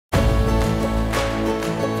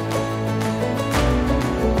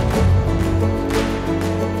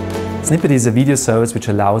Snipedy is a video service which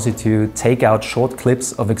allows you to take out short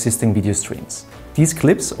clips of existing video streams. These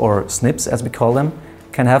clips, or snips as we call them,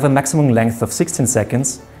 can have a maximum length of 16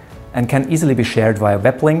 seconds and can easily be shared via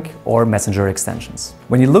weblink or messenger extensions.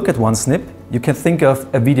 When you look at one snip, you can think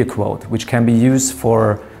of a video quote which can be used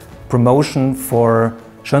for promotion, for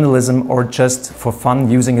journalism, or just for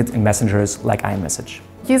fun using it in messengers like iMessage.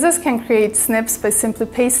 Users can create snips by simply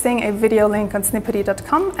pasting a video link on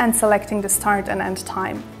snipedy.com and selecting the start and end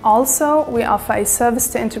time. Also, we offer a service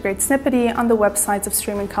to integrate Snipedy on the websites of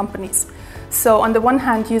streaming companies. So on the one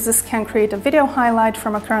hand, users can create a video highlight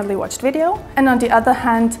from a currently watched video, and on the other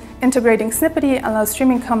hand, integrating Snipedy allows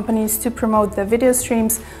streaming companies to promote their video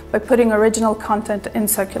streams by putting original content in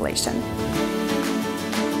circulation.